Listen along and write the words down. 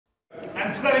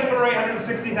and selling for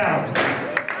 860,000.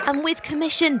 And with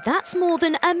commission, that's more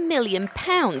than £1 million.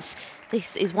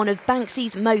 This is one of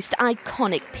Banksy's most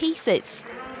iconic pieces.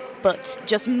 But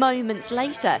just moments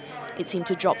later, it seemed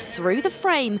to drop through the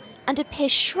frame and appear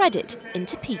shredded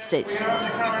into pieces.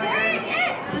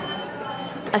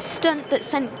 A stunt that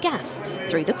sent gasps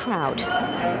through the crowd.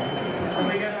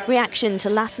 Reaction to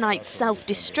last night's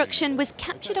self-destruction was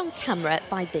captured on camera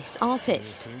by this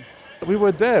artist. We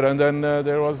were there, and then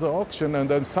there was the auction, and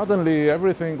then suddenly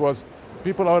everything was,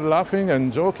 people are laughing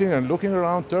and joking and looking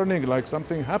around, turning like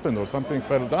something happened or something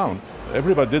fell down.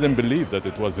 Everybody didn't believe that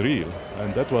it was real,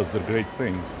 and that was the great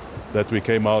thing, that we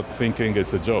came out thinking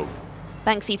it's a joke.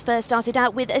 Banksy first started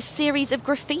out with a series of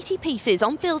graffiti pieces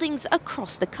on buildings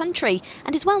across the country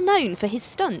and is well known for his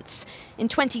stunts. In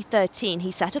 2013,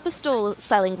 he set up a stall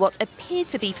selling what appeared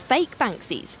to be fake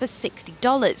Banksys for $60.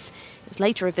 It was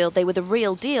later revealed they were the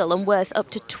real deal and worth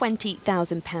up to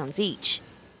 £20,000 each.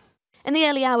 In the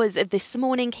early hours of this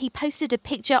morning, he posted a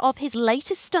picture of his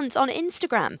latest stunts on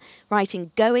Instagram,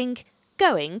 writing, "Going,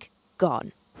 going,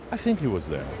 gone." I think he was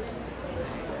there.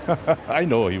 I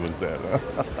know he was there.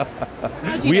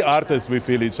 We artists, we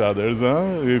feel each other's,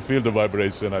 we feel the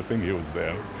vibration. I think he was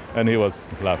there, and he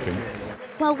was laughing.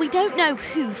 Well, we don't know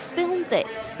who filmed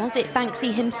this. Was it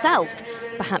Banksy himself?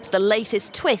 Perhaps the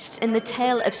latest twist in the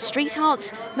tale of street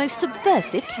art's most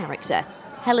subversive character.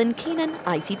 Helen Keenan,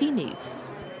 ITV News.